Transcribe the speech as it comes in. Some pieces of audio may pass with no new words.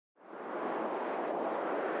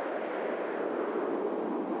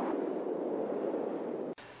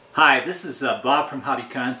Hi, this is Bob from Hobby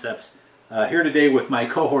Concepts, here today with my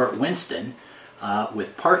cohort Winston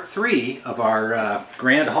with part 3 of our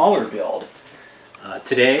Grand Hauler build.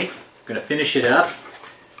 Today, I'm going to finish it up.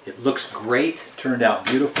 It looks great, turned out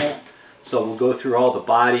beautiful, so we'll go through all the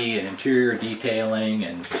body and interior detailing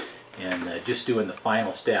and just doing the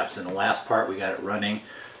final steps. In the last part we got it running.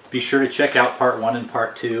 Be sure to check out part 1 and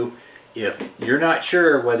part 2. If you're not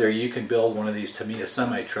sure whether you can build one of these Tamiya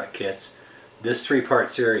Semi Truck kits, this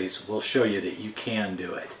 3-part series will show you that you can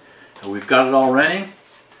do it. And we've got it all running.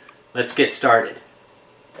 Let's get started.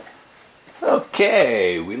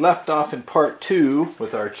 Okay, we left off in part 2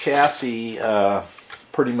 with our chassis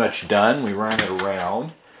pretty much done. We ran it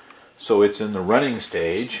around, so it's in the running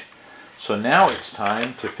stage. So now it's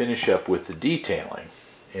time to finish up with the detailing.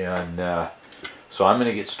 And so I'm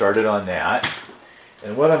going to get started on that.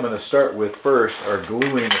 And what I'm going to start with first are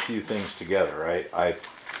gluing a few things together, right?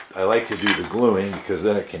 I like to do the gluing because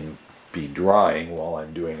then it can be drying while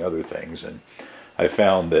I'm doing other things, and I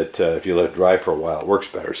found that if you let it dry for a while it works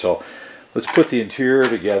better. So let's put the interior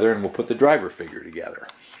together and we'll put the driver figure together.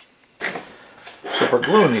 So for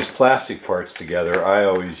gluing these plastic parts together, I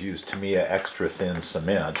always use Tamiya extra thin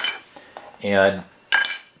cement, and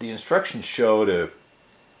the instructions show to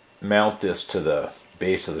mount this to the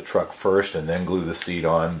base of the truck first and then glue the seat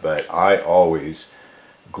on, but I always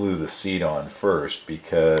glue the seat on first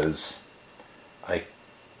because I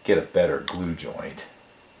get a better glue joint,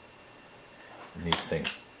 and these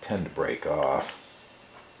things tend to break off.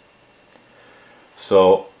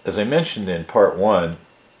 So as I mentioned in part 1,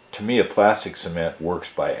 Tamiya plastic cement works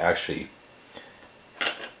by actually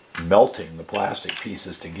melting the plastic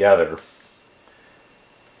pieces together,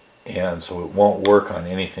 and so it won't work on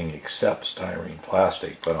anything except styrene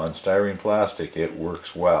plastic, but on styrene plastic it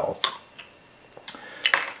works well.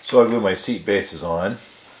 So I glue my seat bases on,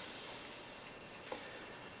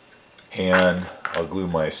 and I'll glue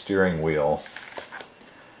my steering wheel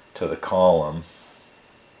to the column.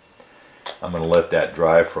 I'm going to let that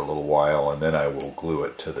dry for a little while, and then I will glue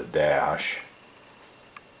it to the dash.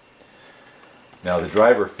 Now the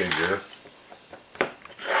driver figure,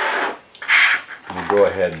 you go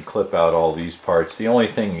ahead and clip out all these parts. The only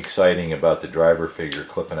thing exciting about the driver figure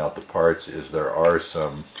clipping out the parts is there are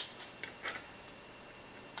some,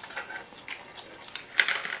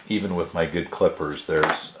 even with my good clippers,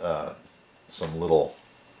 there's some little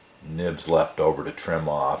nibs left over to trim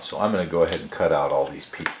off. So I'm going to go ahead and cut out all these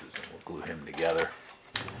pieces and we'll glue him together.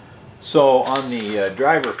 So on the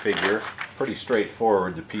driver figure, pretty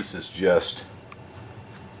straightforward. The pieces just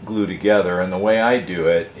glue together, and the way I do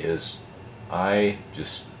it is I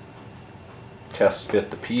just test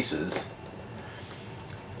fit the pieces,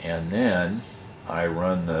 and then I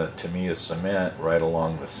run the Tamiya cement right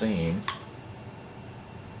along the seam.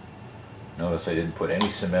 Notice I didn't put any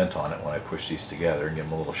cement on it when I push these together. Give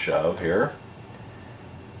them a little shove here.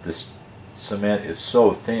 This cement is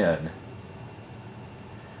so thin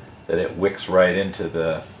that it wicks right into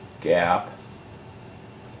the gap,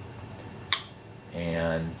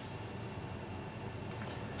 and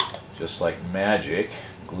just like magic,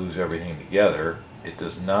 glues everything together. It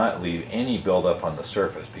does not leave any buildup on the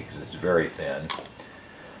surface because it's very thin.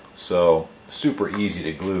 So super easy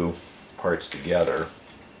to glue parts together.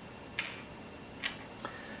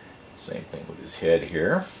 Same thing with his head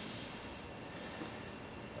here.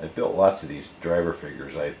 I built lots of these driver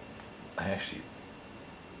figures. I actually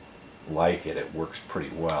like it. It works pretty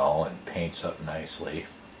well and paints up nicely.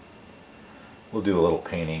 We'll do a little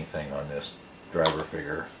painting thing on this driver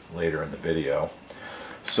figure later in the video.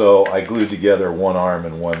 So I glued together one arm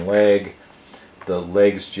and one leg. The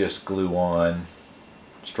legs just glue on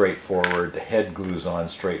straightforward. The head glues on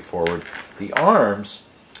straightforward. The arms,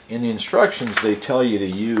 in the instructions they tell you to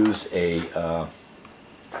use a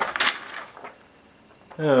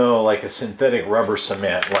like a synthetic rubber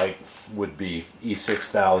cement, like would be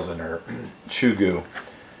E6000 or Chugu,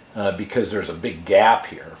 because there's a big gap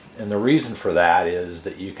here, and the reason for that is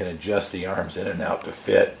that you can adjust the arms in and out to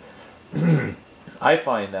fit. I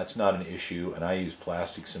find that's not an issue, and I use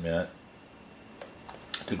plastic cement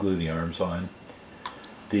to glue the arms on.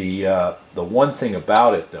 The one thing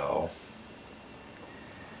about it though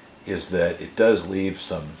is that it does leave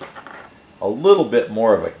a little bit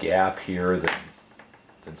more of a gap here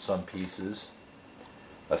than some pieces,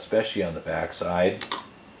 especially on the back side.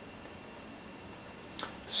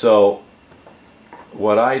 So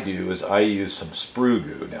what I do is I use some sprue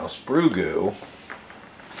goo. Now sprue goo,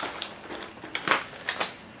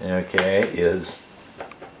 okay, is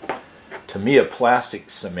Tamiya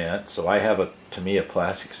plastic cement. So I have a Tamiya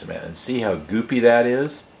plastic cement, and see how goopy that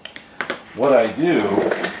is? What I do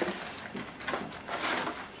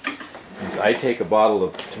I take a bottle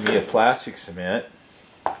of Tamiya plastic cement,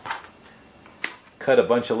 cut a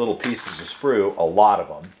bunch of little pieces of sprue, a lot of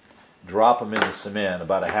them, drop them in the cement,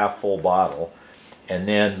 about a half full bottle, and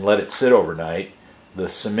then let it sit overnight. The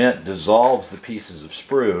cement dissolves the pieces of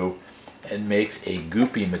sprue and makes a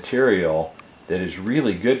goopy material that is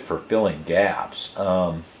really good for filling gaps.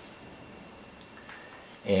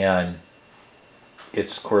 And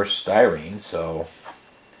it's, of course, styrene, so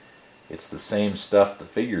it's the same stuff the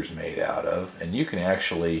figure's made out of. And you can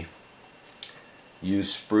actually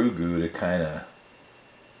use sprue goo to kind of...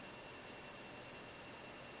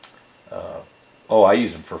 I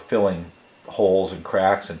use them for filling holes and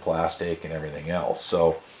cracks in plastic and everything else.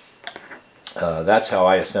 So that's how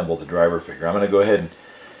I assemble the driver figure. I'm going to go ahead and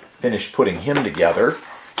finish putting him together,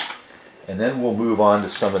 and then we'll move on to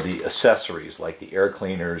some of the accessories like the air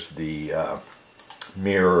cleaners, the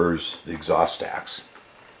mirrors, the exhaust stacks.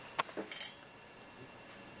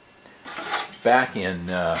 Back in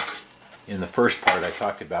the first part, I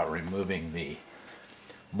talked about removing the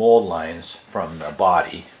mold lines from the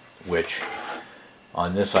body, which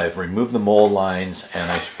on this I've removed the mold lines and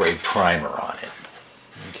I sprayed primer on it.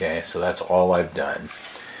 Okay, so that's all I've done.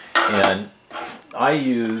 And I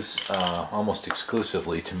use almost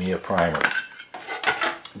exclusively Tamiya primer.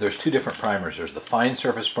 There's two different primers. There's the fine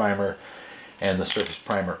surface primer and the surface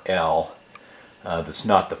primer L. That's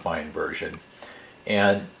not the fine version.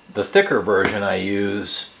 And the thicker version I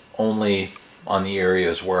use only on the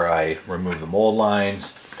areas where I remove the mold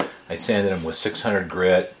lines. I sanded them with 600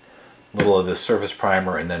 grit, little of the surface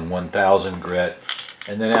primer, and then 1000 grit.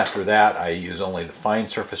 And then after that I use only the fine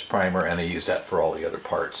surface primer, and I use that for all the other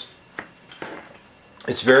parts.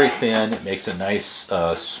 It's very thin. It makes a nice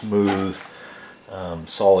smooth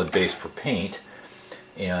solid base for paint,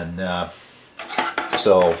 and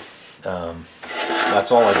so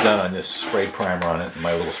that's all I've done on this sprayed primer on it in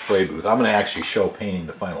my little spray booth. I'm going to actually show painting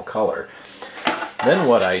the final color. Then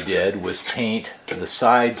what I did was paint the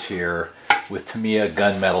sides here with Tamiya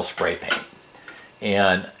gunmetal spray paint,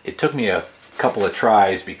 and it took me a couple of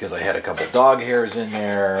tries because I had a couple dog hairs in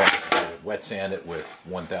there. I wet sand it with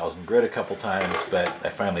 1000 grit a couple times, but I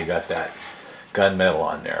finally got that gunmetal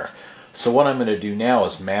on there. So what I'm going to do now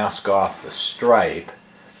is mask off the stripe,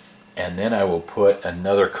 and then I will put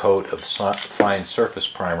another coat of fine surface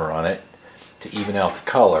primer on it to even out the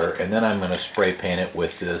color, and then I'm going to spray paint it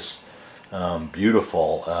with this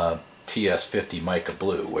beautiful TS50 mica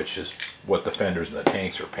blue, which is what the fenders and the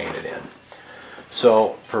tanks are painted in.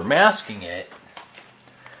 So for masking it,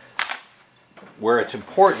 where it's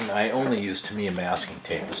important, I only use Tamiya masking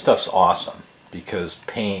tape. This stuff's awesome because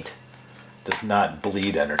paint does not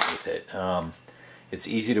bleed underneath it. It's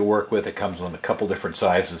easy to work with. It comes in a couple different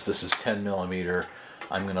sizes. This is 10 millimeter.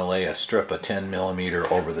 I'm going to lay a strip of 10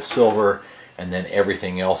 millimeter over the silver, and then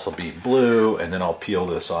everything else will be blue, and then I'll peel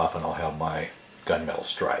this off and I'll have my gunmetal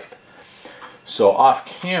stripe. So off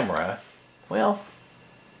camera, well,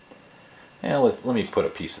 let me put a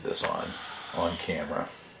piece of this on camera.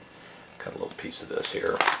 Cut a little piece of this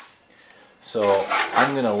here. So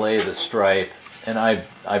I'm going to lay the stripe, and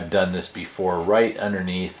I've done this before, right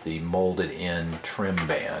underneath the molded in trim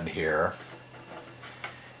band here,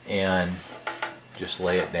 and just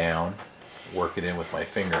lay it down, work it in with my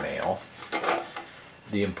fingernail.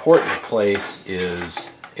 The important place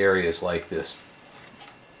is areas like this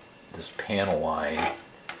panel line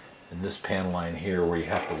and this panel line here, where you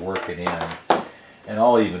have to work it in. And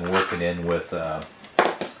I'll even work it in with a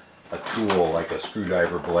tool like a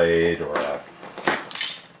screwdriver blade, or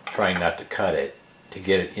trying not to cut it, to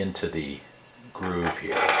get it into the groove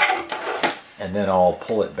here. And then I'll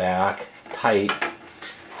pull it back tight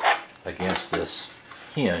against this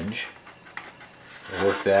hinge,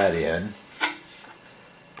 work that in,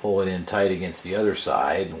 pull it in tight against the other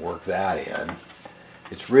side and work that in.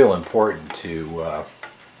 It's real important to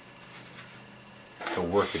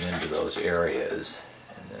work it into those areas,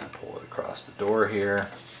 and then pull it across the door here.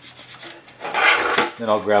 Then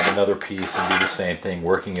I'll grab another piece and do the same thing,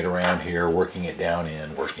 working it around here, working it down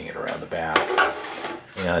in, working it around the back.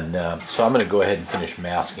 And so I'm going to go ahead and finish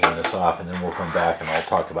masking this off, and then we'll come back and I'll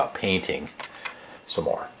talk about painting some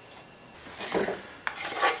more.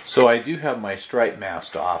 So I do have my stripe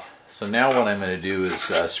masked off. So now what I'm going to do is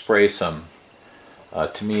spray some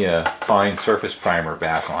Tamiya fine surface primer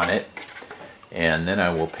back on it, and then I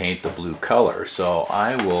will paint the blue color. So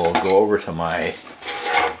I will go over to my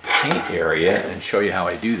paint area and show you how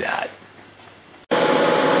I do that.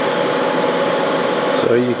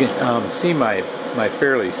 So you can see my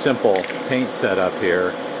fairly simple paint setup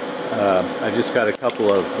here. I've just got a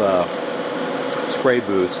couple of spray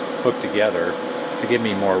booths hooked together to give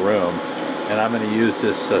me more room, and I'm going to use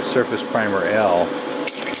this Surface Primer L.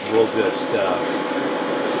 We'll just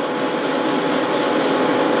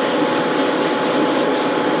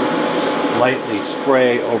lightly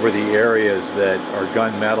spray over the areas that are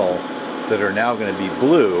gunmetal that are now going to be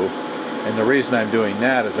blue. And the reason I'm doing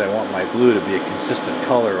that is I want my blue to be a consistent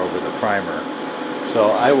color over the primer.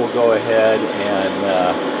 So I will go ahead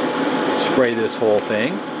and spray this whole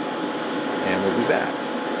thing, and we'll be back.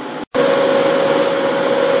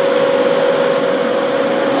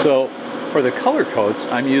 So for the color coats,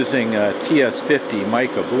 I'm using TS50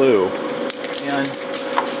 Mica Blue, and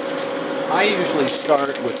I usually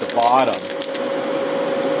start with the bottom.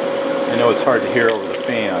 I know it's hard to hear over the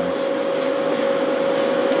fans.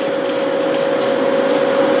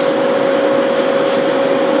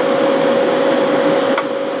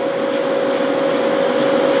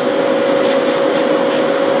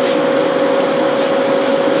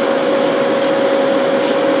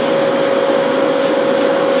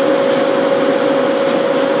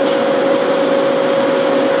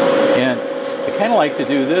 I like to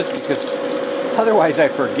do this because otherwise I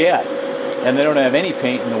forget, and they don't have any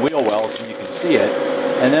paint in the wheel wells and you can see it,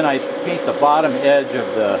 and then I paint the bottom edge of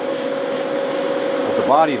the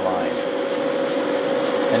body line,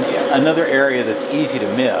 and another area that's easy to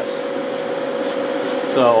miss.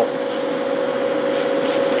 So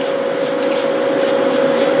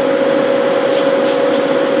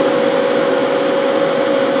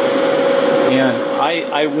and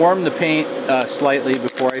I warm the paint slightly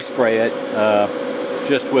before I spray it,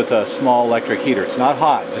 just with a small electric heater. It's not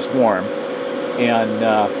hot, just warm. And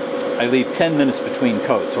I leave 10 minutes between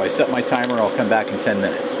coats. So I set my timer, I'll come back in 10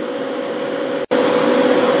 minutes.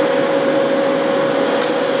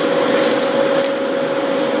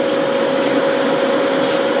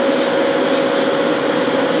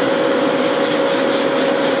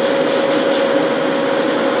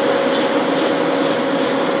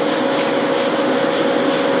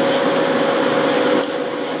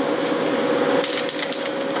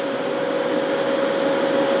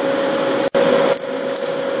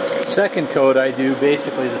 Second coat I do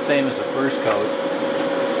basically the same as the first coat.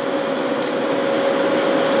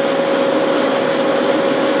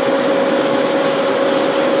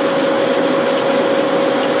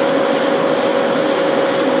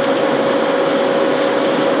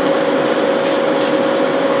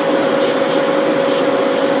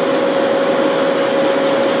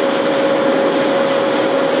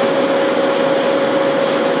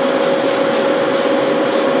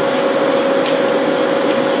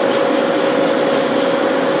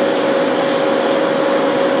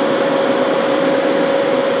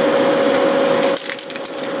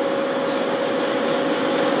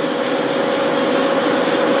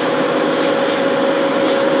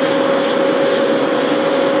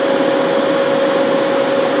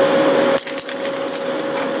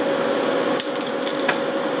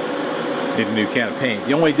 Need a new can of paint.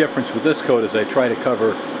 The only difference with this coat is I try to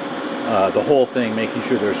cover the whole thing, making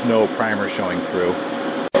sure there's no primer showing through.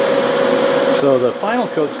 So the final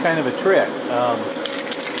coat's kind of a trick.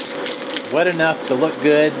 Wet enough to look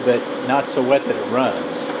good, but not so wet that it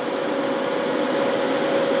runs.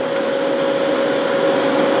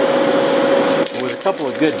 With a couple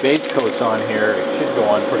of good base coats on here, it should go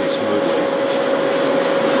on pretty smoothly.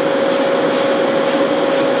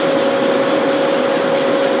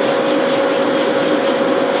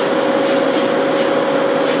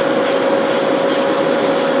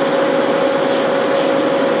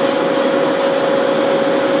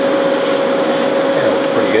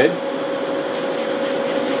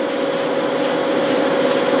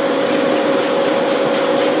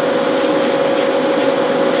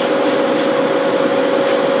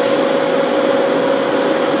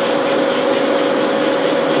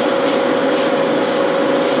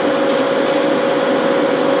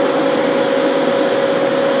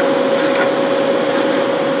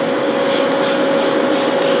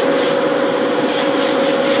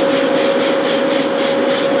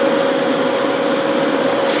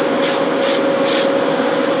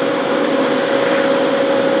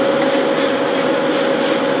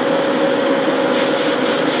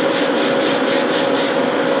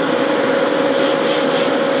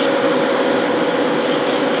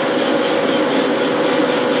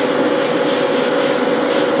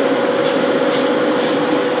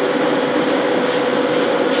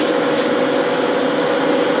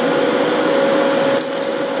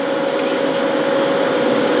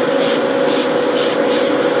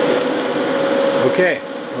 Okay,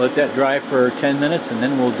 let that dry for 10 minutes and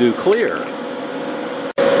then we'll do clear.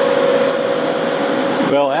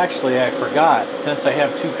 Well, actually I forgot. Since I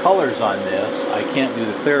have two colors on this, I can't do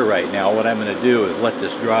the clear right now. What I'm going to do is let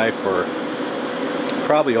this dry for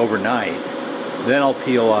probably overnight. Then I'll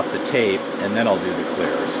peel off the tape, and then I'll do the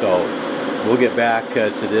clear. So we'll get back to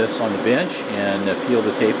this on the bench and peel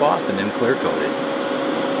the tape off and then clear coat it.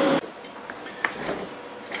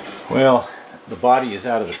 Well, the body is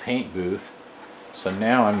out of the paint booth, so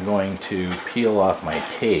now I'm going to peel off my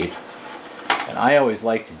tape. And I always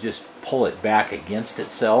like to just pull it back against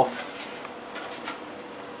itself,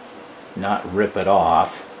 not rip it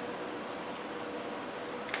off.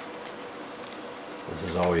 This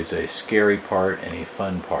is always a scary part and a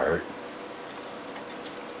fun part.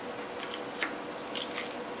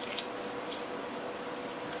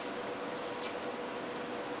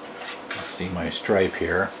 Let's see my stripe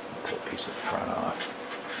here. Pull a piece of the front off.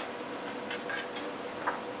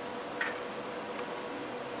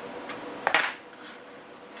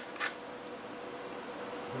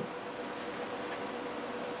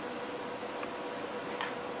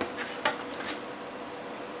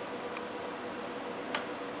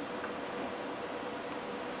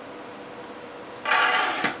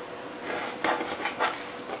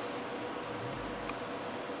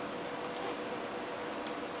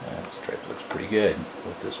 Stripe looks pretty good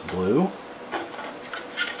with this blue.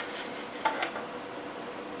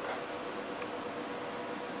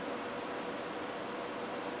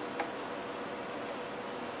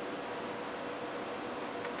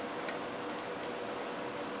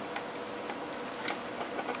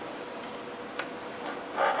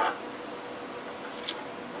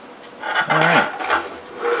 Alright.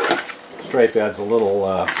 Stripe adds a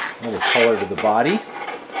little color to the body.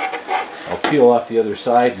 I'll peel off the other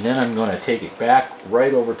side, and then I'm going to take it back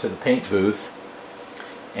right over to the paint booth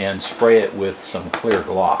and spray it with some clear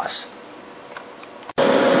gloss.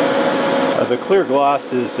 The clear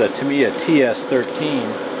gloss is Tamiya TS13,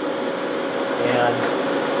 and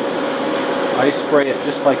I spray it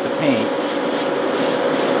just like the paint.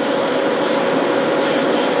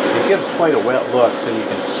 It gives quite a wet look so you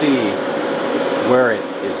can see where it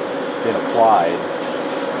has been applied.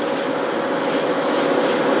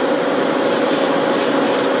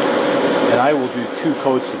 And I will do 2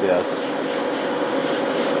 coats of this.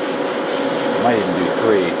 I might even do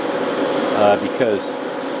 3, because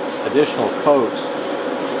additional coats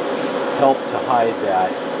help to hide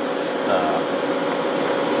that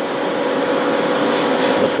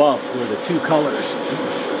the bump where the 2 colors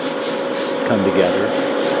come together.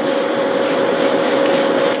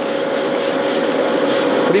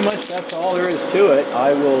 Pretty much that's all there is to it.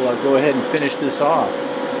 I will go ahead and finish this off.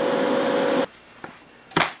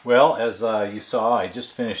 Well, as you saw, I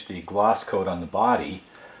just finished the gloss coat on the body,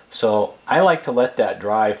 so I like to let that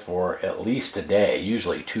dry for at least a day,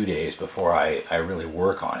 usually 2 days before I really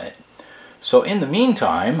work on it. So in the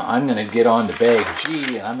meantime, I'm going to get on to bag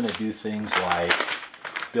G, and I'm going to do things like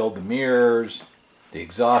build the mirrors, the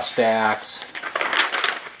exhaust stacks,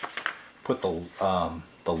 put the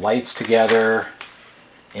lights together,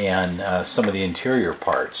 and some of the interior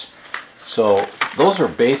parts. So those are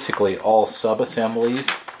basically all sub-assemblies,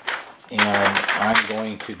 and I'm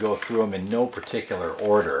going to go through them in no particular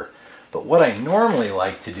order. But what I normally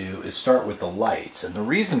like to do is start with the lights, and the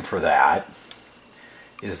reason for that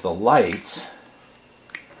is the lights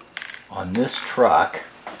on this truck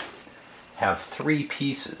have 3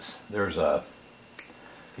 pieces. These are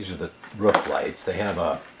the roof lights. They have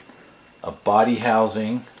a body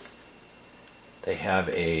housing, they have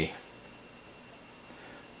a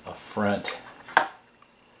front, I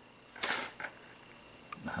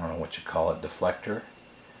don't know what you call it, deflector.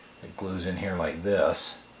 It glues in here like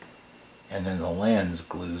this, and then the lens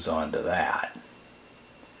glues onto that.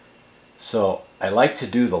 So I like to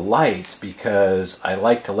do the lights because I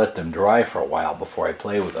like to let them dry for a while before I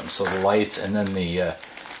play with them. So the lights, and then the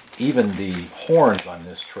even the horns on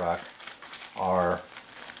this truck are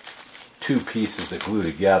 2 pieces that glue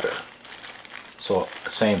together. So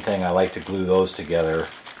same thing, I like to glue those together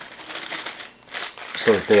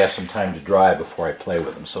so that they have some time to dry before I play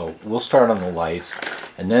with them. So we'll start on the lights,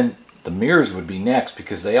 and then the mirrors would be next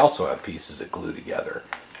because they also have pieces that glue together.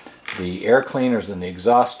 The air cleaners and the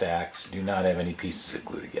exhaust stacks do not have any pieces that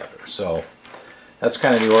glue together. So that's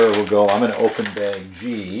kind of the order we'll go. I'm going to open bag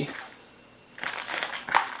G,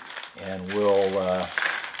 and we'll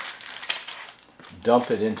dump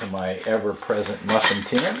it into my ever-present muffin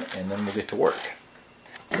tin, and then we'll get to work.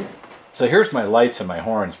 So here's my lights and my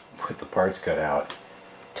horns with the parts cut out.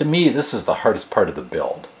 To me, this is the hardest part of the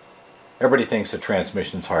build. Everybody thinks the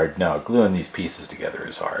transmission's hard. No, gluing these pieces together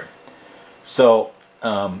is hard. So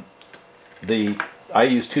I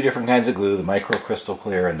use 2 different kinds of glue, the micro crystal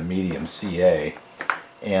clear and the medium CA.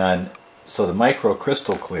 And so the micro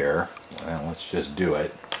crystal clear, well, let's just do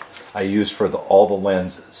it, I use for all the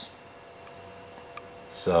lenses.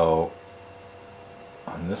 So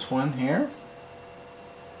on this one here,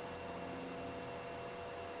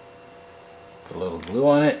 put a little glue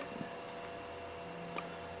on it,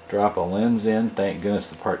 drop a lens in. Thank goodness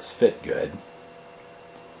the parts fit good.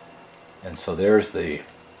 And so there's the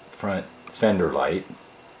front fender light.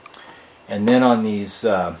 And then on these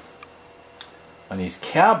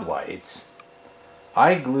cab lights,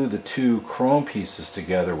 I glue the two chrome pieces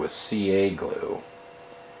together with CA glue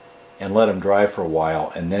and let them dry for a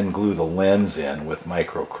while, and then glue the lens in with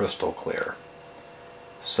micro crystal clear.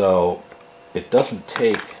 So it doesn't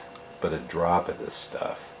take but a drop of this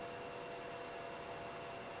stuff.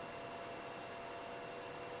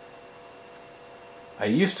 I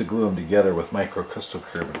used to glue them together with micro crystal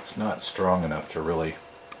clear, but it's not strong enough to really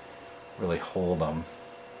hold them.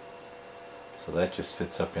 So that just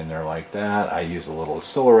fits up in there like that. I use a little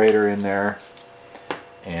accelerator in there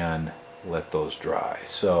and let those dry.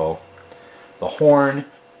 So the horn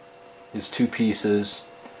is two pieces,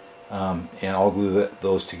 and I'll glue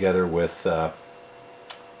those together with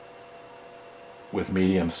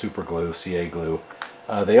medium super glue, CA glue.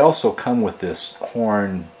 They also come with this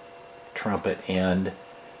horn trumpet end,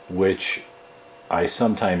 which I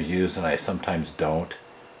sometimes use and I sometimes don't.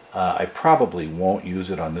 I probably won't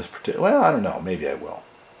use it on this particular, well, I don't know, maybe I will.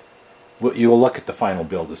 You'll look at the final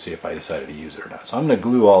build to see if I decided to use it or not. So I'm going to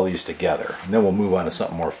glue all these together, and then we'll move on to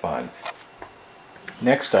something more fun.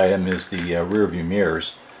 Next item is the rear view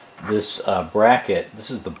mirrors. This bracket, this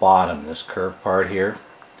is the bottom, this curved part here.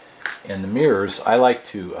 And the mirrors, I like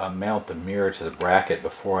to mount the mirror to the bracket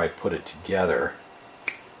before I put it together.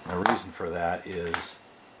 And the reason for that is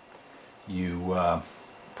you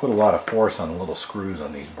put a lot of force on the little screws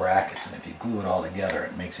on these brackets, and if you glue it all together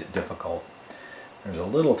it makes it difficult. There's a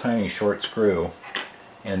little tiny short screw,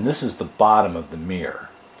 and this is the bottom of the mirror.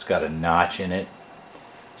 It's got a notch in it.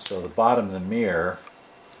 So the bottom of the mirror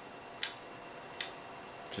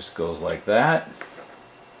just goes like that,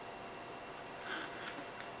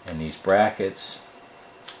 and these brackets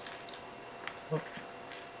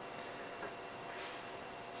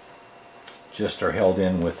just are held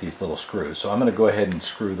in with these little screws. So I'm going to go ahead and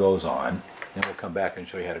screw those on, then we'll come back and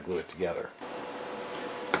show you how to glue it together.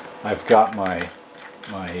 I've got my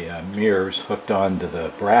mirrors hooked onto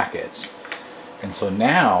the brackets, and so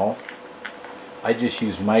now I just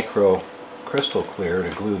use micro crystal clear to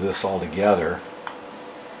glue this all together.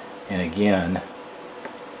 And again,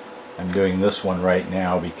 I'm doing this one right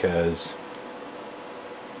now because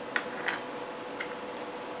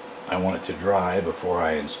I want it to dry before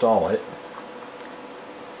I install it.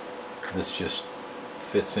 This just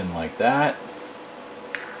fits in like that,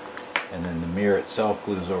 and then the mirror itself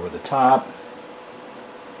glues over the top.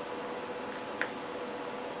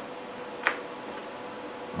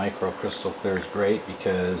 Micro crystal clear is great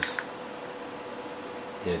because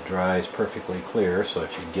it dries perfectly clear, so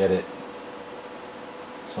if you get it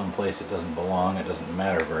someplace it doesn't belong, it doesn't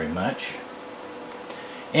matter very much.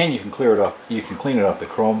 And you can clear it off. You can clean it off the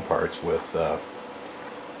chrome parts with a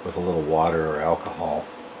little water or alcohol,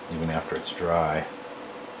 even after it's dry.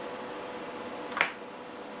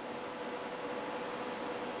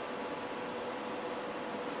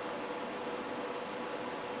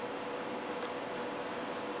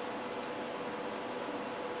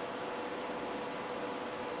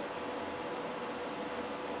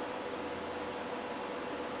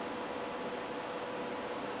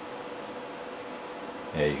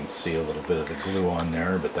 Yeah, you can see a little bit of the glue on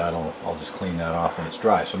there, but I'll just clean that off when it's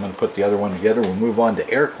dry. So I'm going to put the other one together. We'll move on to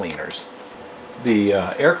air cleaners. The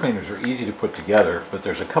air cleaners are easy to put together, but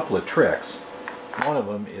there's a couple of tricks. One of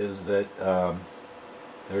them is that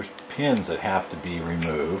there's pins that have to be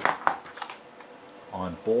removed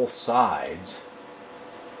on both sides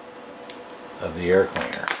of the air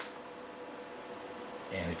cleaner.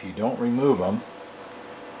 And if you don't remove them,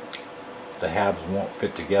 the halves won't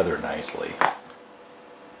fit together nicely.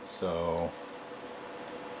 So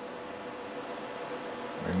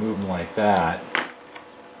remove them like that.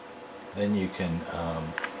 Then you can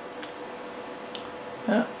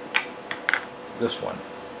this one.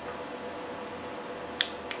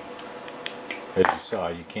 As you saw,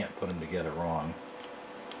 you can't put them together wrong.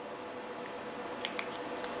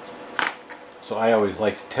 So I always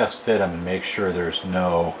like to test fit them and make sure there's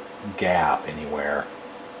no gap anywhere.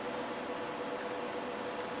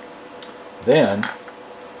 Then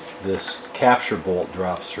this capture bolt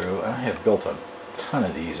drops through. I have built a ton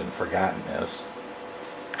of these and forgotten this.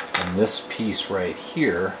 And this piece right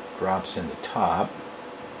here drops in the top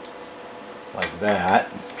like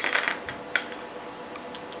that,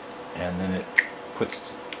 and then it puts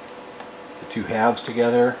the two halves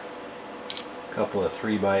together a couple of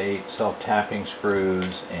 3x8 self-tapping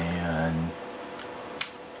screws, and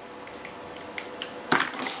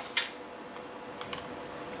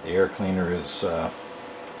the air cleaner is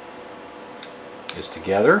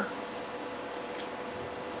together.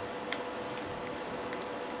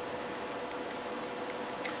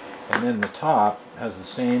 And then the top has the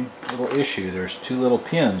same little issue. There's two little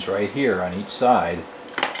pins right here on each side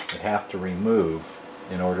that have to remove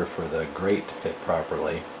in order for the grate to fit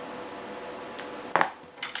properly.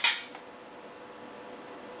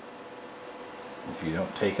 If you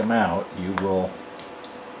don't take them out, you will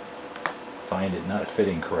find it not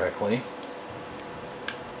fitting correctly.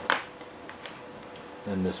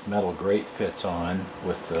 Then this metal grate fits on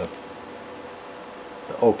with the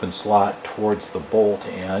open slot towards the bolt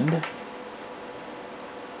end.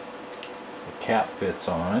 The cap fits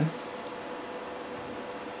on,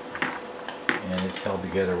 and it's held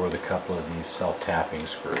together with a couple of these self-tapping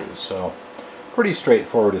screws. So pretty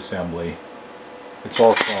straightforward assembly. It's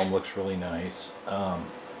all chrome, looks really nice.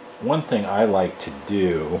 One thing I like to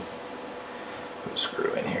do, put a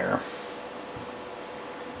screw in here,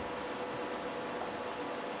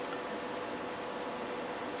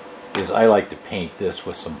 is I like to paint this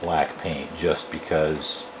with some black paint just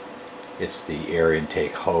because it's the air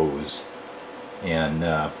intake hose, and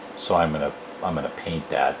so I'm gonna paint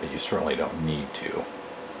that, but you certainly don't need to.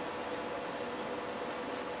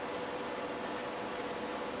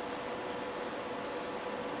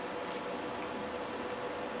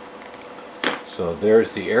 So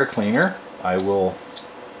there's the air cleaner. I will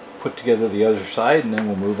put together the other side, and then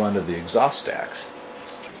we'll move on to the exhaust stacks.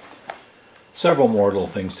 Several more little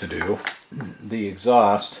things to do. The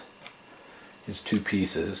exhaust is two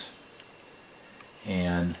pieces,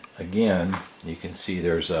 and again you can see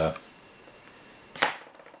there's a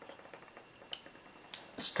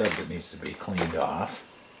stud that needs to be cleaned off.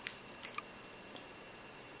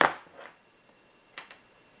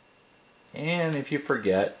 And if you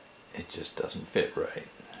forget, it just doesn't fit right.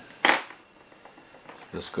 So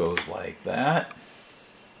this goes like that.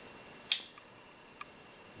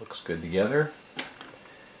 Looks good together.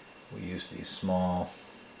 We use these small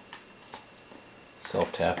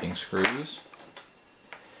self-tapping screws.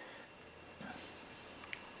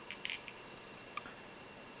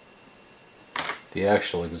 The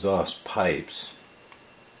actual exhaust pipes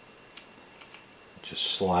just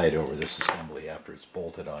slide over this assembly after it's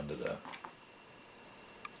bolted onto the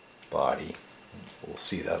body. We'll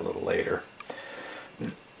see that a little later.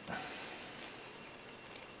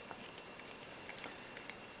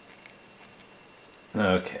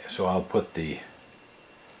 Okay, so I'll put the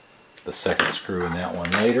second screw in that one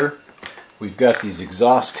later. We've got these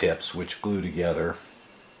exhaust tips which glue together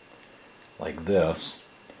like this,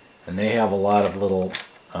 and they have a lot of little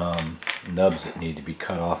nubs that need to be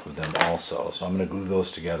cut off of them also. So I'm going to glue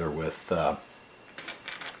those together with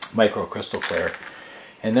micro crystal clear.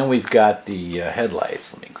 And then we've got the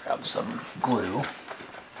headlights. Let me grab some glue.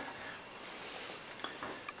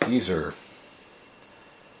 These are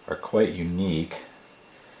quite unique.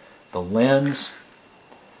 The lens,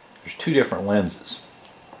 there's two different lenses.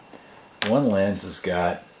 One lens has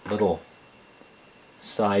got little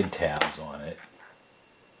side tabs on it,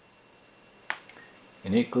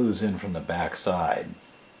 and it glues in from the back side.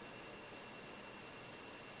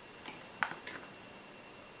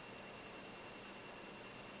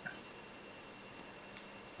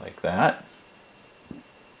 Like that.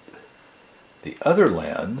 The other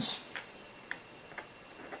lens,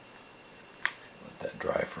 let that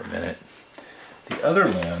dry for a minute. The other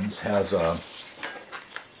lens has a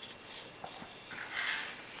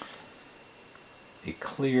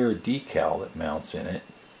clear decal that mounts in it.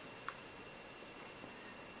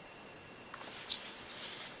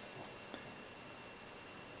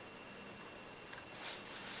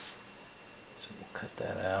 So we'll cut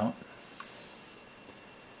that out.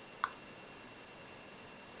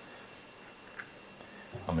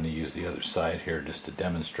 I'm going to use the other side here just to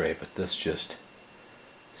demonstrate, but this just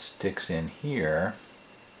sticks in here.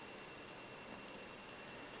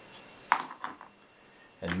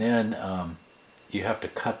 And then you have to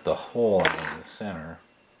cut the hole out in the center.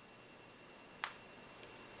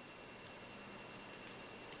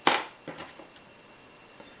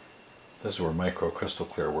 This is where micro crystal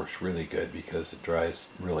clear works really good because it dries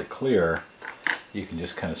really clear. You can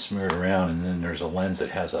just kind of smear it around, and then there's a lens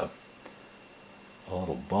that has a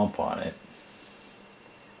little bump on it,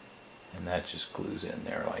 and that just glues in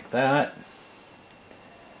there like that.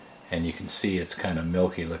 And you can see it's kind of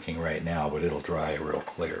milky looking right now, but it'll dry real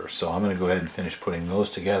clear. So I'm going to go ahead and finish putting those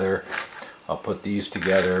together. I'll put these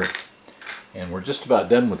together, and we're just about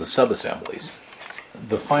done with the sub-assemblies.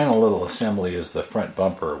 the final little assembly is the front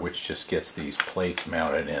bumper, which just gets these plates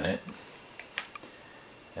mounted in it.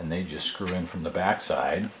 And they just screw in from the back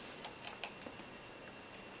side.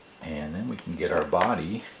 And then we can get our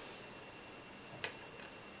body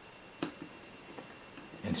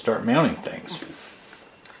and start mounting things.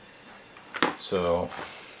 So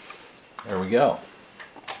there we go.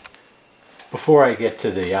 Before I get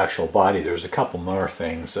to the actual body, there's a couple more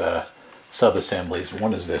things, sub-assemblies.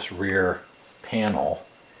 One is this rear panel,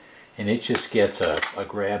 and it just gets a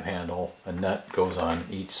grab handle. A nut goes on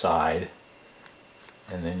each side,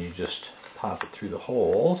 and then you just pop it through the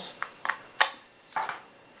holes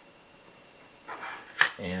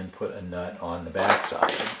and put a nut on the back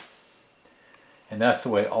side. And that's the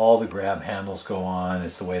way all the grab handles go on.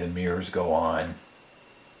 It's the way the mirrors go on.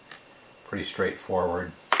 Pretty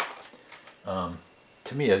straightforward.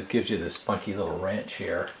 Tamiya gives you this funky little wrench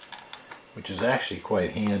here, which is actually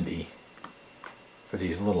quite handy for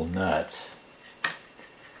these little nuts.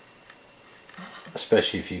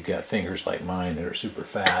 Especially if you've got fingers like mine that are super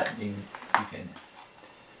fat. You can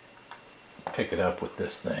pick it up with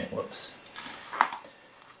this thing. Whoops.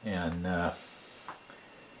 And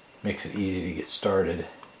makes it easy to get started.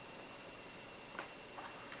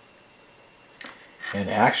 And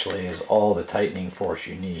actually is all the tightening force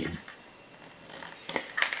you need.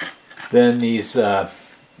 Then these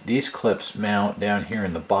clips mount down here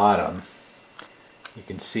in the bottom. You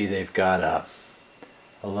can see they've got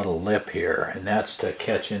a little lip here, and that's to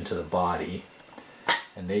catch into the body.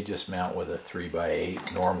 And they just mount with a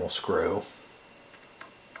 3x8 normal screw.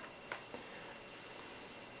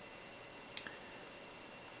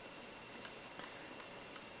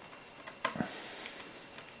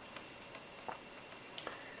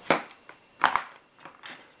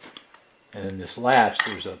 And in this latch,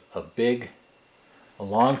 there's a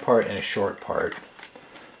long part and a short part.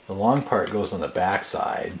 The long part goes on the back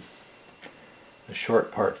side. The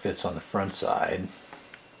short part fits on the front side.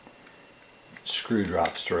 Screw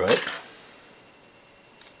drops through it.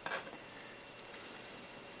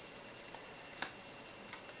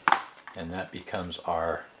 And that becomes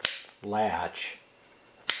our latch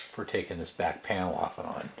for taking this back panel off and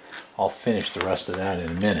on. I'll finish the rest of that in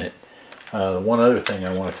a minute. The one other thing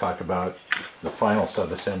I want to talk about, the final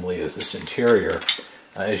sub-assembly, is this interior.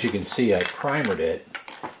 As you can see, I primered it,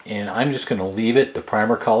 and I'm just going to leave it the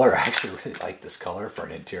primer color. I actually really like this color for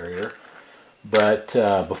an interior. But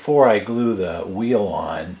before I glue the wheel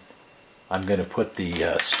on, I'm going to put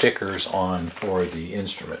the stickers on for the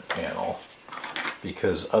instrument panel,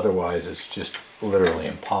 because otherwise it's just literally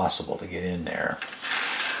impossible to get in there.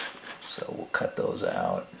 So we'll cut those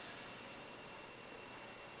out.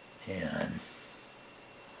 And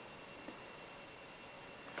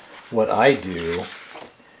what I do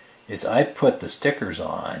is I put the stickers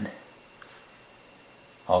on,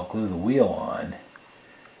 I'll glue the wheel on,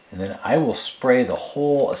 and then I will spray the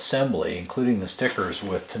whole assembly, including the stickers,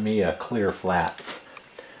 with Tamiya clear flat,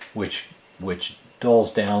 which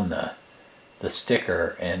dulls down the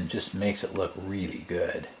sticker and just makes it look really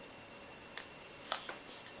good.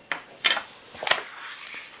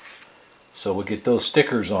 So we'll get those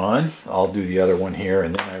stickers on. I'll do the other one here,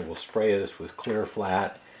 and then I will spray this with clear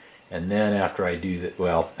flat. And then after I do that,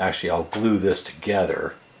 well, actually I'll glue this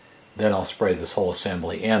together. Then I'll spray this whole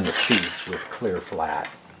assembly and the seats with clear flat.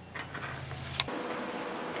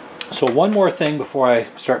 So one more thing before I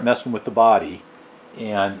start messing with the body,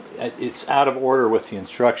 and it's out of order with the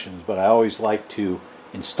instructions, but I always like to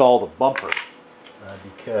install the bumper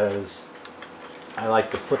because I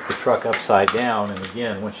like to flip the truck upside down, and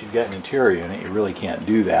again, once you've got an interior in it, you really can't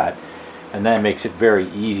do that. And that makes it very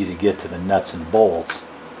easy to get to the nuts and bolts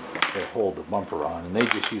that hold the bumper on. And they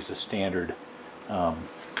just use a standard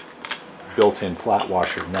built-in flat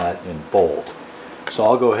washer nut and bolt. So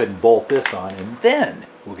I'll go ahead and bolt this on, and then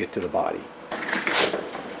we'll get to the body.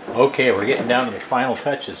 Okay, we're getting down to the final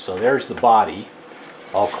touches. So there's the body,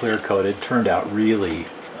 all clear coated. Turned out really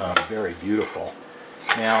very beautiful.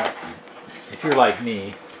 Now, if you're like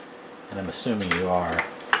me, and I'm assuming you are,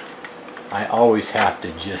 I always have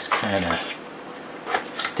to just kind of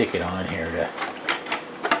stick it on here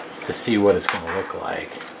to see what it's going to look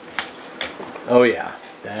like. Oh yeah,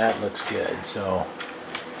 that looks good. So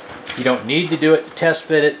you don't need to do it to test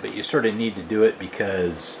fit it, but you sort of need to do it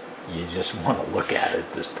because you just want to look at it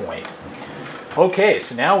at this point. Okay,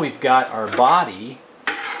 so now we've got our body,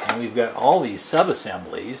 and we've got all these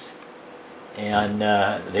sub-assemblies. And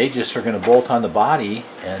they just are going to bolt on the body,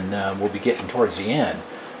 and we'll be getting towards the end.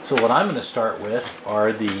 So what I'm going to start with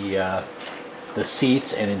are the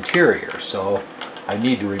seats and interior. So I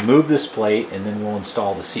need to remove this plate, and then we'll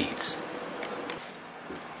install the seats.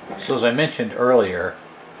 So as I mentioned earlier,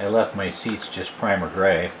 I left my seats just primer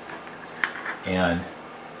gray, and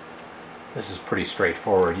this is pretty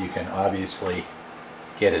straightforward. You can obviously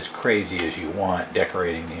get as crazy as you want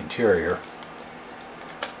decorating the interior,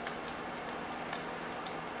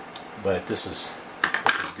 but this is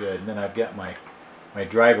good. And then I've got my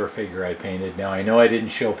driver figure I painted. Now I know I didn't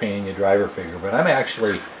show painting the driver figure, but I'm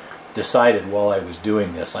actually decided while I was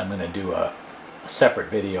doing this I'm going to do a separate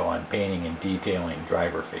video on painting and detailing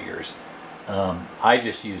driver figures. I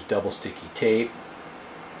just use double sticky tape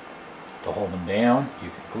to hold them down. You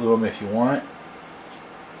can glue them if you want.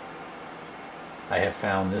 I have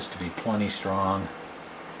found this to be plenty strong,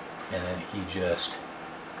 and then he just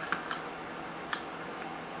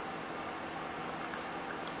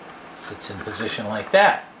sits in position like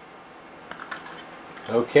that.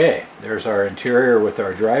 Okay, there's our interior with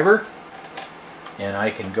our driver, and I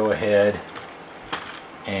can go ahead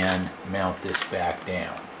and mount this back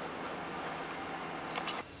down.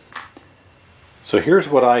 So here's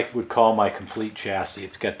what I would call my complete chassis.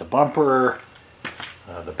 It's got the bumper,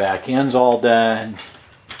 the back end's all done,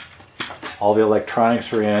 all the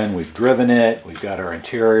electronics are in, we've driven it, we've got our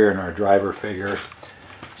interior and our driver figure.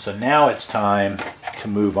 So now it's time to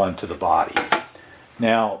move on to the body.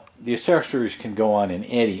 Now the accessories can go on in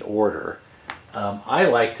any order. I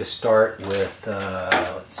like to start with,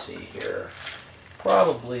 let's see here,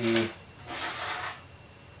 probably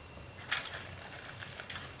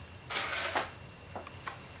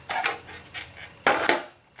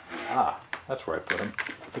that's where I put them,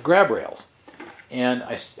 the grab rails. And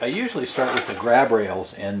I usually start with the grab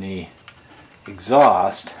rails and the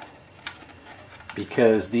exhaust,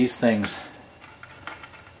 because these things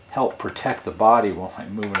help protect the body while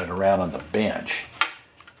I'm moving it around on the bench,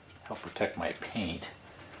 help protect my paint.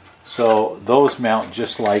 So those mount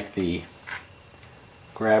just like the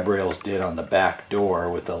grab rails did on the back door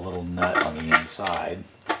with a little nut on the inside.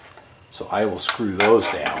 So I will screw those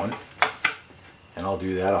down, and I'll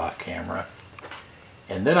do that off camera.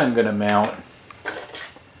 And then I'm going to mount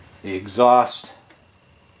the exhaust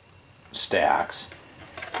stacks,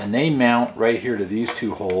 and they mount right here to these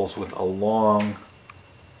two holes with a long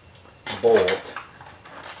bolt.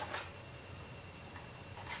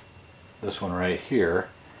 This one right here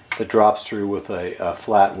that drops through with a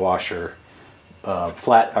flat washer,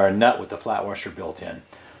 nut with the flat washer built in.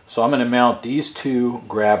 So I'm going to mount these two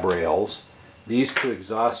grab rails, these two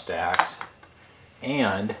exhaust stacks,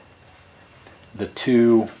 and the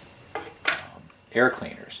two air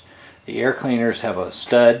cleaners. The air cleaners have a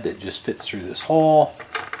stud that just fits through this hole,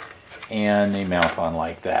 and they mount on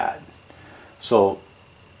like that. So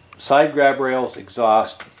side grab rails,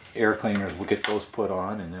 exhaust, air cleaners, we'll get those put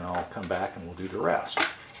on, and then I'll come back and we'll do the rest.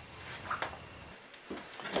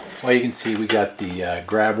 Well, you can see we got the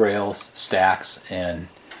grab rails, stacks, and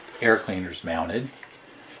air cleaners mounted.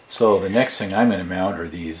 So the next thing I'm going to mount are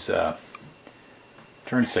these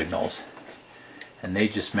turn signals, and they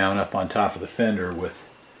just mount up on top of the fender with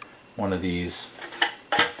one of these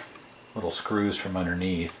little screws from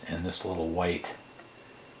underneath and this little white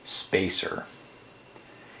spacer.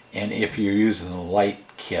 And if you're using the light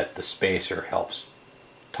kit, the spacer helps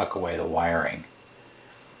tuck away the wiring.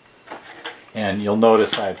 And you'll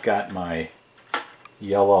notice I've got my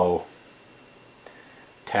yellow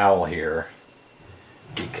towel here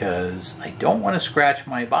because I don't want to scratch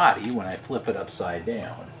my body when I flip it upside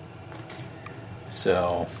down.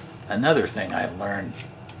 So another thing I've learned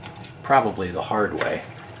probably the hard way.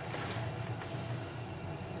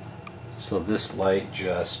 So this light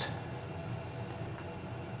just,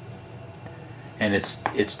 and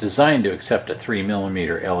it's designed to accept a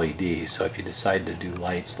 3mm LED, so if you decide to do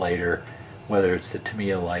lights later, whether it's the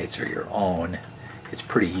Tamiya lights or your own, it's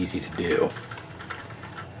pretty easy to do.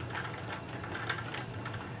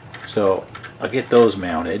 So I'll get those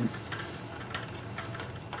mounted.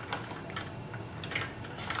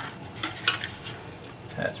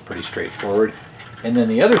 That's pretty straightforward. And then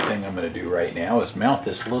the other thing I'm going to do right now is mount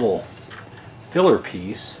this little filler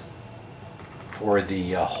piece for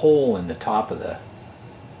the hole in the top of the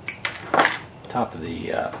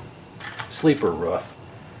sleeper roof.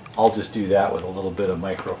 I'll just do that with a little bit of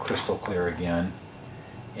micro crystal clear again,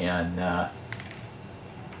 and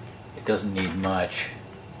it doesn't need much.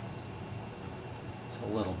 It's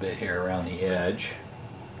a little bit here around the edge.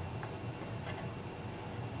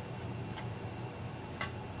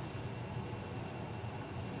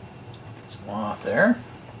 Get some off there.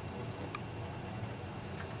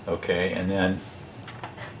 Okay, and then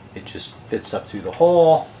it just fits up through the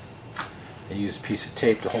hole. I use a piece of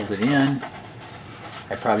tape to hold it in.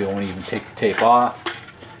 I probably won't even take the tape off,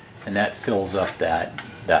 and that fills up that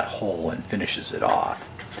hole and finishes it off.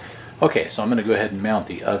 Okay, so I'm going to go ahead and mount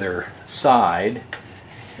the other side,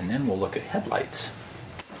 and then we'll look at headlights.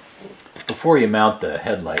 Before you mount the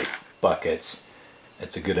headlight buckets,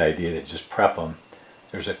 it's a good idea to just prep them.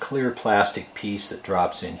 There's a clear plastic piece that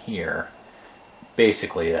drops in here.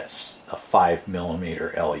 Basically, that's a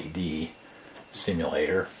 5mm LED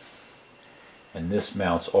simulator. And this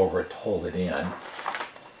mounts over it to hold it in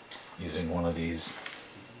using one of these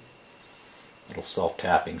little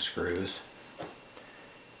self-tapping screws.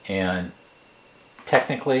 And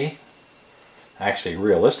technically, actually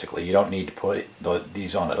realistically, you don't need to put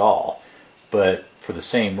these on at all. But for the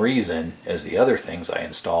same reason as the other things I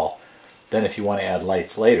install, then if you want to add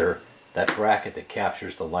lights later, that bracket that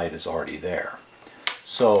captures the light is already there.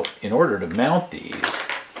 So in order to mount these,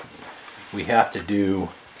 we have to do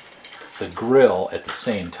the grill at the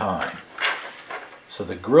same time. So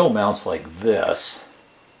the grill mounts like this,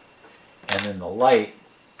 and then the light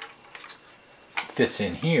fits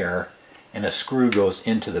in here, and a screw goes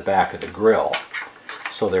into the back of the grill.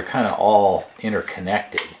 So they're kind of all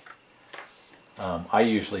interconnected. I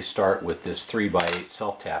usually start with this 3x8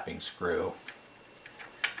 self-tapping screw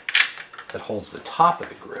that holds the top of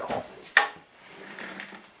the grill.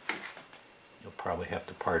 You'll probably have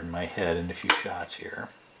to pardon my head in a few shots here.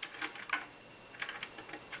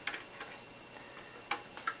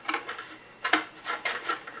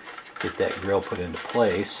 Get that grill put into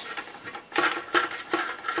place.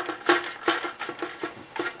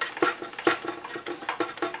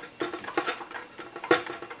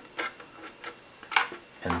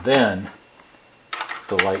 And then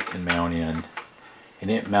the light can mount in, and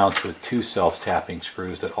it mounts with two self-tapping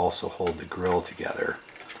screws that also hold the grill together.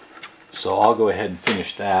 So I'll go ahead and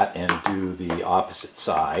finish that and do the opposite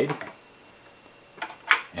side,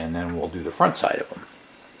 and then we'll do the front side of them.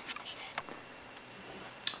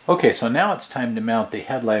 Okay, so now it's time to mount the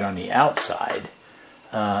headlight on the outside.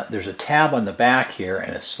 There's a tab on the back here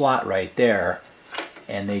and a slot right there,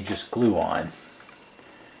 and they just glue on.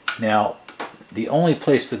 Now, the only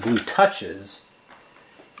place the glue touches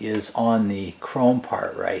is on the chrome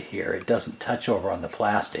part right here. It doesn't touch over on the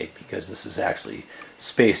plastic because this is actually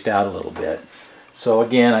spaced out a little bit. So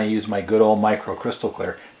again, I use my good old micro crystal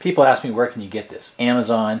clear. People ask me, where can you get this?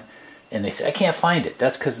 Amazon. And they say, I can't find it.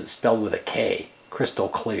 That's because it's spelled with a K, crystal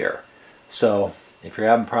clear. So if you're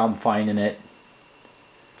having a problem finding it,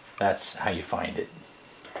 that's how you find it.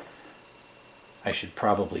 I should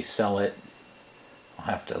probably sell it. I'll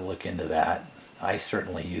have to look into that. I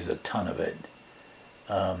certainly use a ton of it.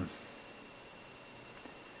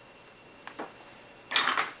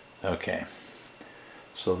 Okay,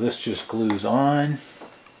 so this just glues on.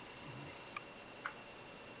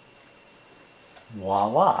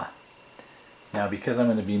 Voila! Now, because I'm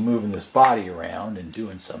going to be moving this body around and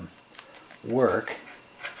doing some work,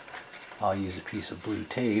 I'll use a piece of blue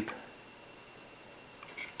tape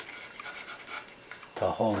to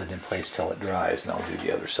hold it in place till it dries, and I'll do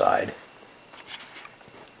the other side.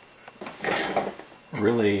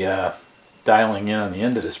 Really dialing in on the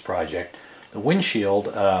end of this project. The windshield,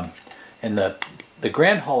 and the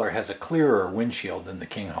Grand Hauler has a clearer windshield than the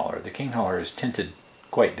King Hauler. The King Hauler is tinted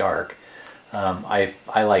quite dark. I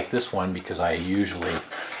like this one because I usually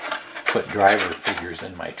put driver figures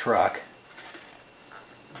in my truck.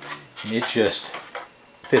 And it just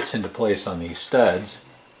fits into place on these studs,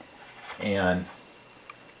 and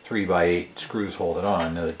 3x8 screws hold it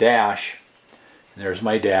on. Now the dash, there's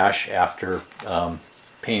my dash after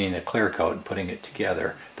painting the clear coat and putting it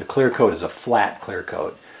together. The clear coat is a flat clear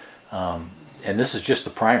coat, and this is just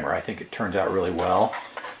the primer. I think it turns out really well,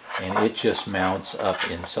 and it just mounts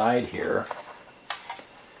up inside here,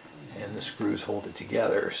 and the screws hold it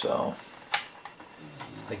together. So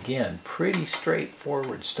again, pretty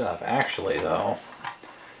straightforward stuff. Actually though,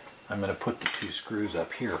 I'm going to put the two screws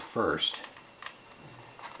up here first,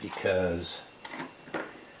 because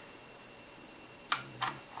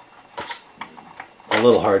it's a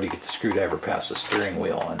little hard to get the screwdriver past the steering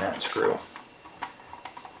wheel on that screw.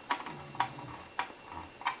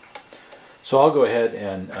 So I'll go ahead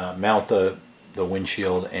and mount the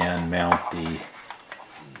windshield and mount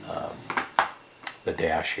the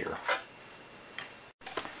dash here.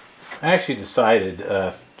 I actually decided,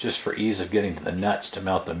 just for ease of getting to the nuts, to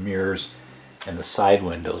mount the mirrors and the side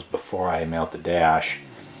windows before I mount the dash.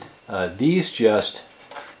 These just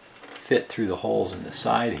fit through the holes in the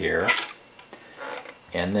side here,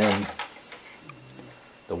 and then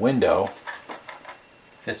the window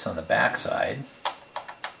fits on the back side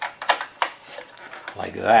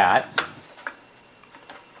like that,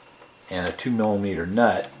 and a 2mm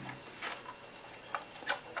nut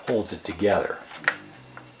holds it together.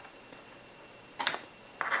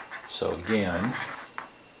 So again,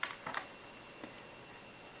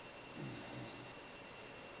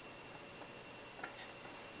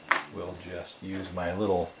 just use my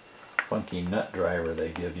little funky nut driver they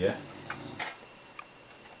give you.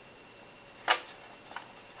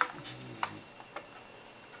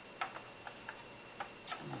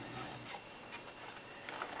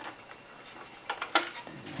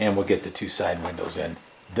 And we'll get the two side windows in.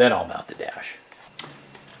 Then I'll mount the dash.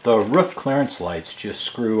 The roof clearance lights just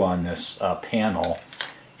screw on this panel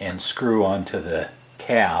and screw onto the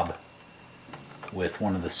cab with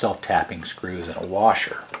one of the self-tapping screws and a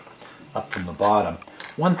washer up from the bottom.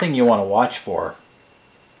 One thing you want to watch for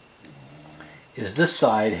is this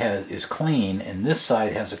side is clean and this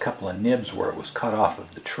side has a couple of nibs where it was cut off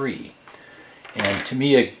of the tree. And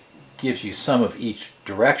Tamiya gives you some of each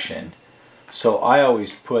direction. So I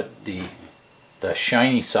always put the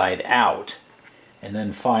shiny side out and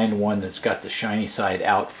then find one that's got the shiny side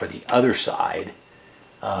out for the other side.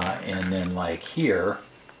 And then like here,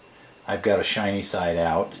 I've got a shiny side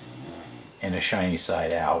out and a shiny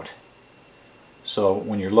side out. So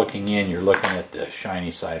when you're looking in, you're looking at the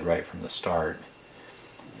shiny side right from the start.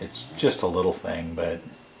 It's just a little thing, but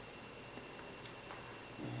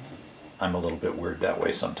I'm a little bit weird that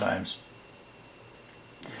way sometimes.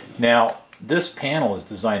 Now, this panel is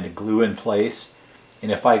designed to glue in place,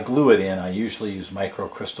 and if I glue it in, I usually use micro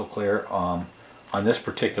crystal clear. On this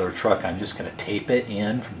particular truck, I'm just going to tape it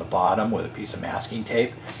in from the bottom with a piece of masking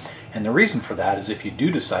tape. And the reason for that is if you do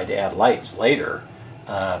decide to add lights later,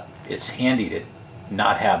 it's handy to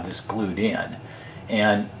not have this glued in.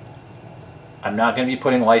 And I'm not going to be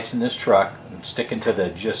putting lights in this truck. I'm sticking to the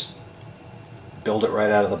just build it right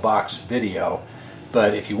out of the box video.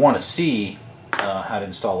 But if you want to see how to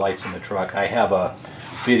install lights in the truck, I have a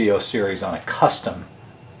video series on a custom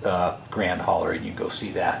grand hauler, and you can go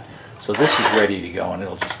see that. So this is ready to go, and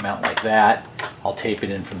it'll just mount like that. I'll tape it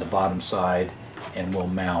in from the bottom side, and we'll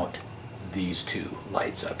mount these two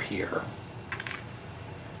lights up here.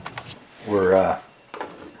 We're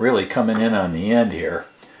really coming in on the end here.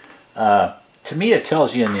 Tamiya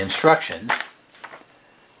tells you in the instructions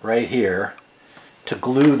right here to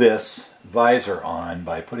glue this visor on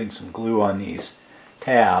by putting some glue on these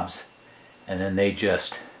tabs, and then they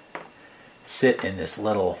just sit in this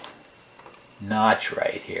little notch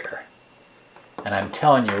right here. And I'm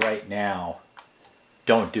telling you right now,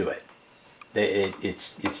 don't do it.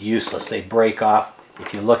 It's useless. They break off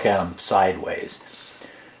if you look at them sideways.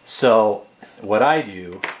 So what I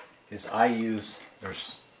do is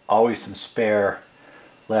there's always some spare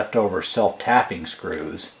leftover self-tapping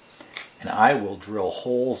screws, and I will drill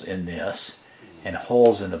holes in this and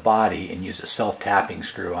holes in the body and use a self-tapping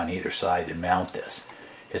screw on either side to mount this.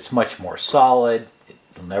 It's much more solid.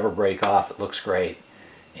 It'll never break off. It looks great.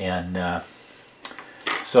 And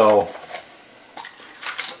so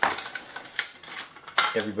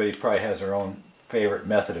everybody probably has their own favorite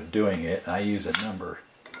method of doing it. I use a number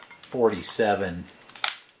 47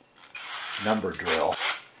 number drill.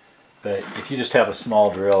 But if you just have a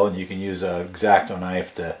small drill, and you can use an X-Acto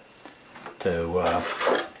knife to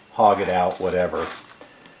hog it out, whatever.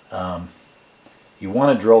 You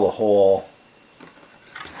want to drill a hole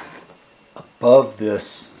above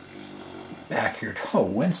this back here. Oh,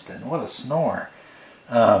 Winston, what a snore.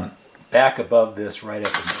 Back above this, right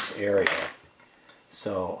up in this area.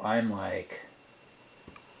 So I'm like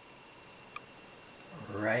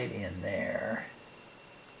right in there.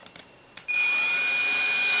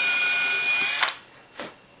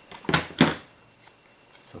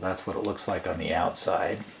 So that's what it looks like on the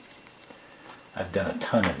outside. I've done a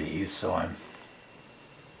ton of these, so I'm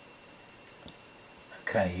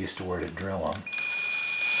kind of used to where to drill them.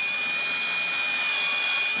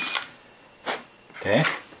 Okay.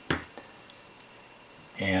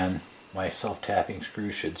 And my self-tapping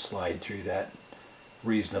screw should slide through that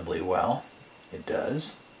reasonably well. It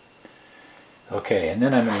does. Okay, and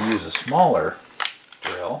then I'm going to use a smaller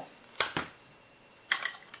drill.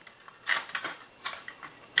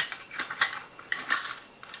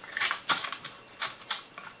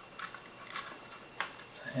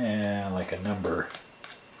 And like a number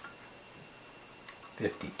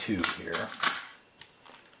 52 here.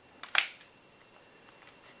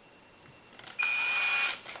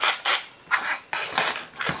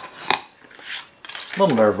 A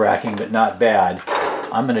little nerve-wracking, but not bad.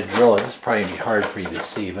 I'm going to drill it. This is probably going to be hard for you to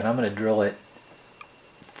see, but I'm going to drill it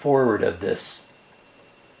forward of this,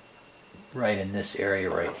 right in this area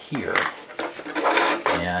right here.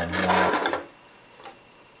 And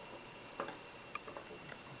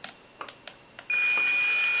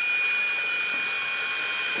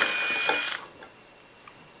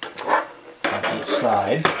on each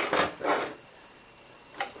side.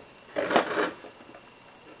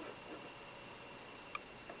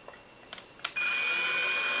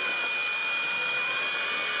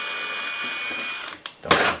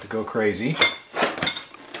 go crazy.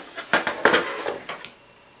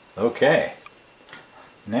 Okay,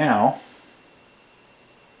 now,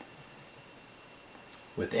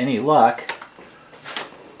 with any luck,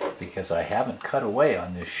 because I haven't cut away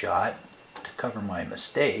on this shot to cover my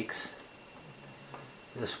mistakes,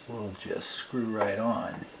 this will just screw right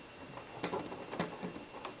on.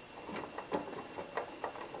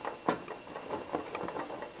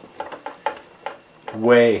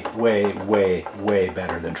 Way, way, way, way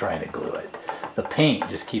better than trying to glue it. The paint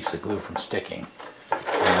just keeps the glue from sticking.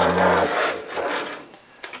 And,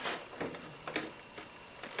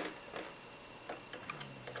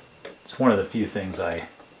 it's one of the few things I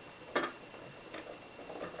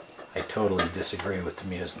totally disagree with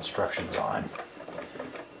Tamiya's instructions on.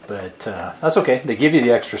 But that's okay. They give you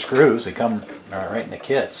the extra screws. They come right in the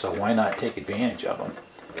kit, so why not take advantage of them?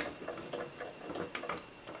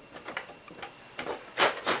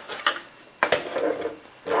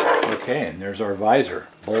 Okay, and there's our visor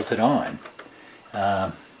bolted on.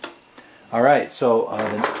 Alright, so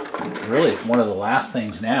really one of the last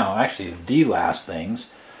things now, actually the last things,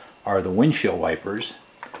 are the windshield wipers,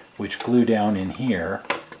 which glue down in here.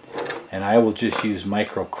 And I will just use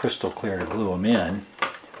micro crystal clear to glue them in.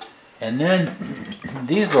 And then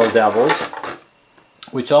these little devils,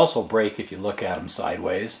 which also break if you look at them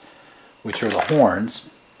sideways, which are the horns,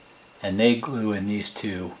 and they glue in these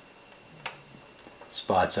two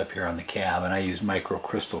spots up here on the cab, and I use micro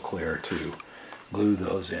crystal clear to glue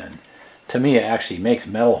those in. Tamiya actually makes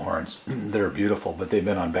metal horns that are beautiful, but they've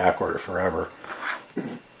been on back order forever.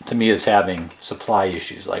 Tamiya's having supply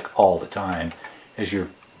issues like all the time, as you're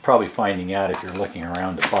probably finding out if you're looking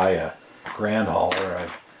around to buy a Grand Hauler.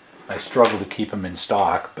 I struggle to keep them in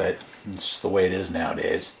stock, but it's the way it is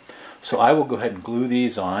nowadays. So I will go ahead and glue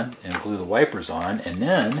these on and glue the wipers on, and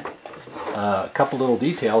then a couple little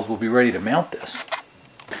details, we'll be ready to mount this.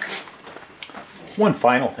 One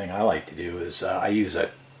final thing I like to do is I use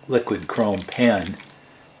a liquid chrome pen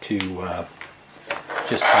to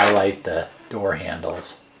just highlight the door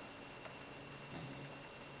handles.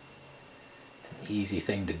 It's an easy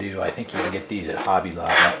thing to do. I think you can get these at Hobby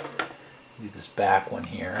Lobby. Do this back one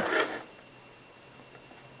here.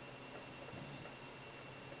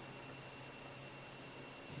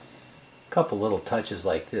 A couple little touches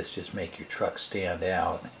like this just make your truck stand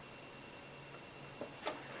out.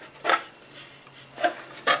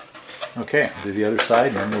 Okay, I'll do the other side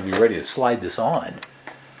and then we'll be ready to slide this on.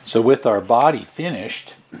 So with our body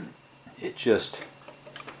finished, it just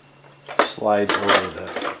slides over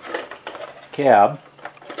the cab.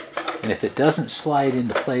 And if it doesn't slide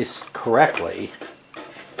into place correctly,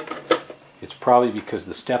 it's probably because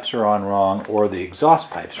the steps are on wrong or the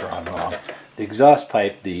exhaust pipes are on wrong. The exhaust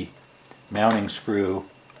pipe, the mounting screw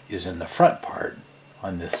is in the front part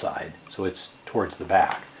on this side, so it's towards the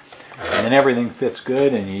back. And then everything fits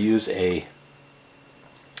good, and you use a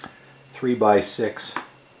 3x6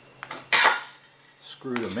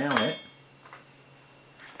 screw to mount it.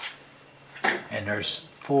 And there's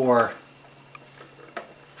four,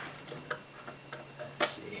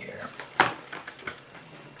 let's see here,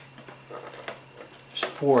 there's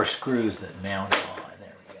four screws that mount it on.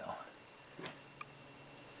 There we go.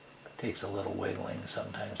 Takes a little wiggling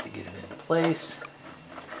sometimes to get it into place.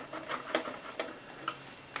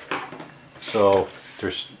 So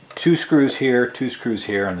there's 2 screws here, 2 screws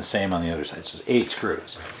here, and the same on the other side. So 8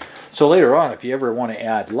 screws. So later on, if you ever want to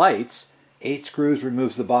add lights, 8 screws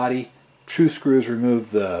removes the body, 2 screws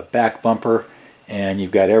remove the back bumper, and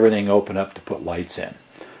you've got everything open up to put lights in.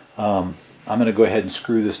 I'm going to go ahead and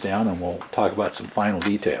screw this down, and we'll talk about some final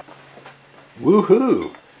detail.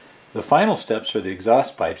 Woohoo! The final steps are the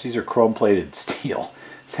exhaust pipes. These are chrome-plated steel.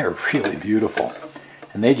 They're really beautiful.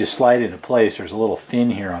 And they just slide into place. There's a little fin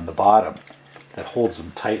here on the bottom that holds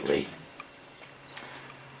them tightly.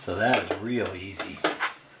 So that is real easy.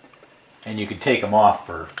 And you can take them off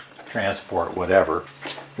for transport, whatever.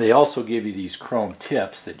 They also give you these chrome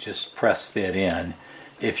tips that just press fit in.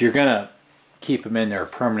 If you're going to keep them in there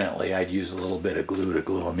permanently, I'd use a little bit of glue to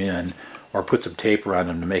glue them in, or put some tape around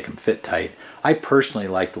them to make them fit tight. I personally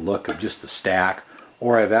like the look of just the stack,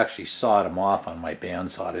 or I've actually sawed them off on my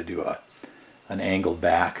bandsaw to do an angled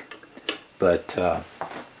back. But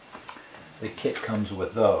the kit comes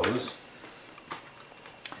with those.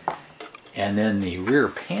 And then the rear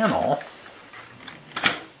panel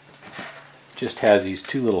just has these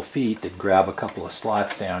 2 little feet that grab a couple of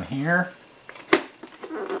slots down here.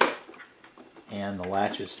 And the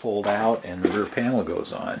latches fold out and the rear panel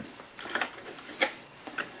goes on.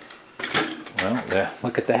 Well,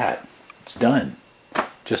 look at that. It's done.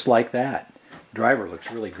 Just like that. Driver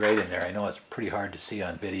looks really great in there. I know it's pretty hard to see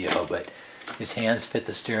on video, but His hands fit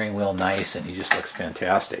the steering wheel nice, and he just looks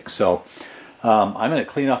fantastic. So I'm going to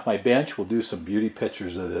clean off my bench. We'll do some beauty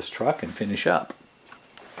pictures of this truck and finish up.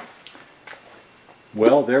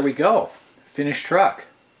 Well, there we go. Finished truck.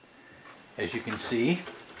 As you can see,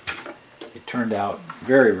 it turned out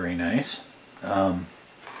very, very nice. And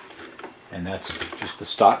that's just the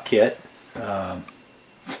stock kit. I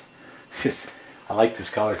like this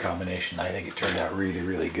color combination. I think it turned out really,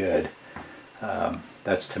 really good.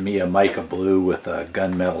 That's Tamiya mica blue with a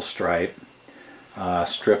gunmetal stripe.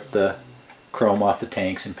 Stripped the chrome off the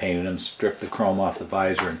tanks and painted them. Stripped the chrome off the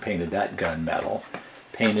visor and painted that gunmetal.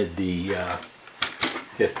 Painted the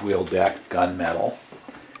fifth wheel deck gunmetal.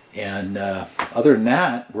 And other than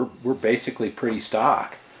that, we're basically pretty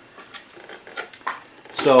stock.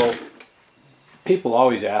 So people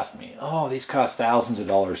always ask me, oh, these cost thousands of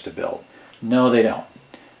dollars to build. No, they don't.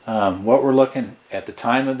 What we're looking at the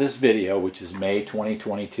time of this video, which is May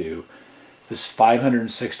 2022, this is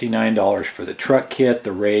 $569 for the truck kit,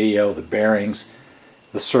 the radio, the bearings,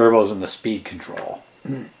 the servos, and the speed control.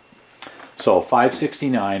 So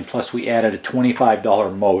 $569 plus we added a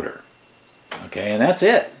 $25 motor. Okay, and that's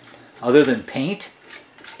it. Other than paint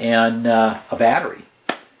and a battery.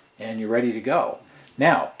 And you're ready to go.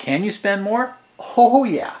 Now, can you spend more? Oh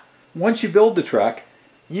yeah. Once you build the truck,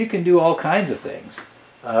 you can do all kinds of things.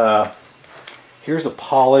 Here's a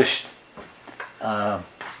polished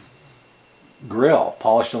grill,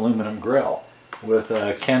 polished aluminum grill with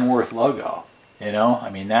a Kenworth logo. You know, I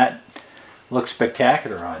mean, that looks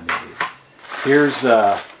spectacular on these. Here's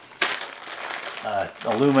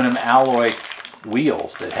aluminum alloy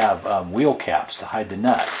wheels that have wheel caps to hide the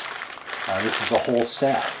nuts. This is a whole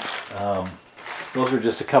set. Those are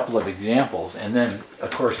just a couple of examples. And then,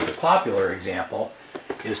 of course, the popular example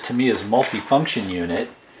is Tamiya's multifunction unit,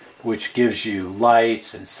 which gives you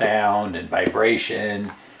lights and sound and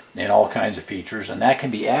vibration and all kinds of features. And that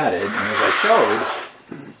can be added. And as I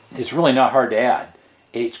showed, it's really not hard to add.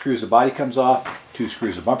 8 screws the body comes off, 2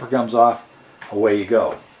 screws the bumper comes off, away you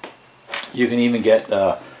go. You can even get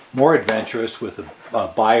more adventurous with the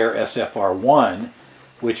Bayer SFR1,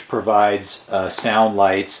 which provides sound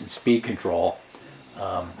lights and speed control,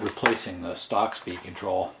 replacing the stock speed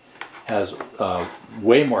control. Has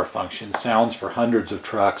way more functions, sounds for hundreds of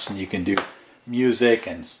trucks, and you can do music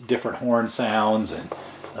and different horn sounds and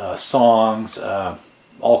songs,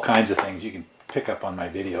 all kinds of things. You can pick up on my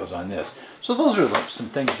videos on this. So those are some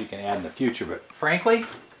things you can add in the future, but frankly,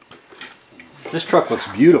 this truck looks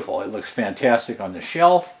beautiful. It looks fantastic on the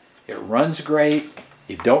shelf. It runs great.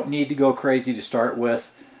 You don't need to go crazy to start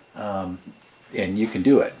with, and you can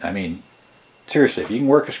do it. I mean, seriously, if you can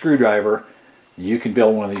work a screwdriver, you can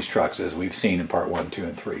build one of these trucks, as we've seen in part 1, 2,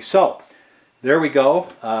 and 3. So, there we go.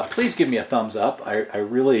 Please give me a thumbs up. I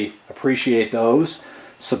really appreciate those.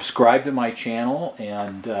 Subscribe to my channel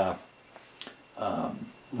and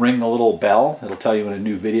ring the little bell. It'll tell you when a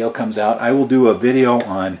new video comes out. I will do a video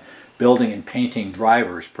on building and painting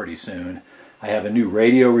drivers pretty soon. I have a new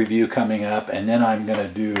radio review coming up, and then I'm going to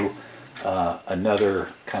do another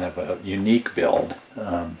kind of a unique build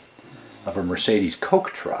of a Mercedes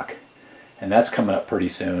Coke truck. And that's coming up pretty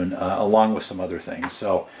soon, along with some other things.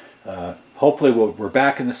 So hopefully we're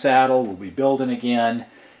back in the saddle. We'll be building again.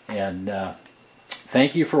 And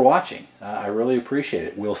thank you for watching. I really appreciate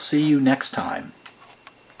it. We'll see you next time.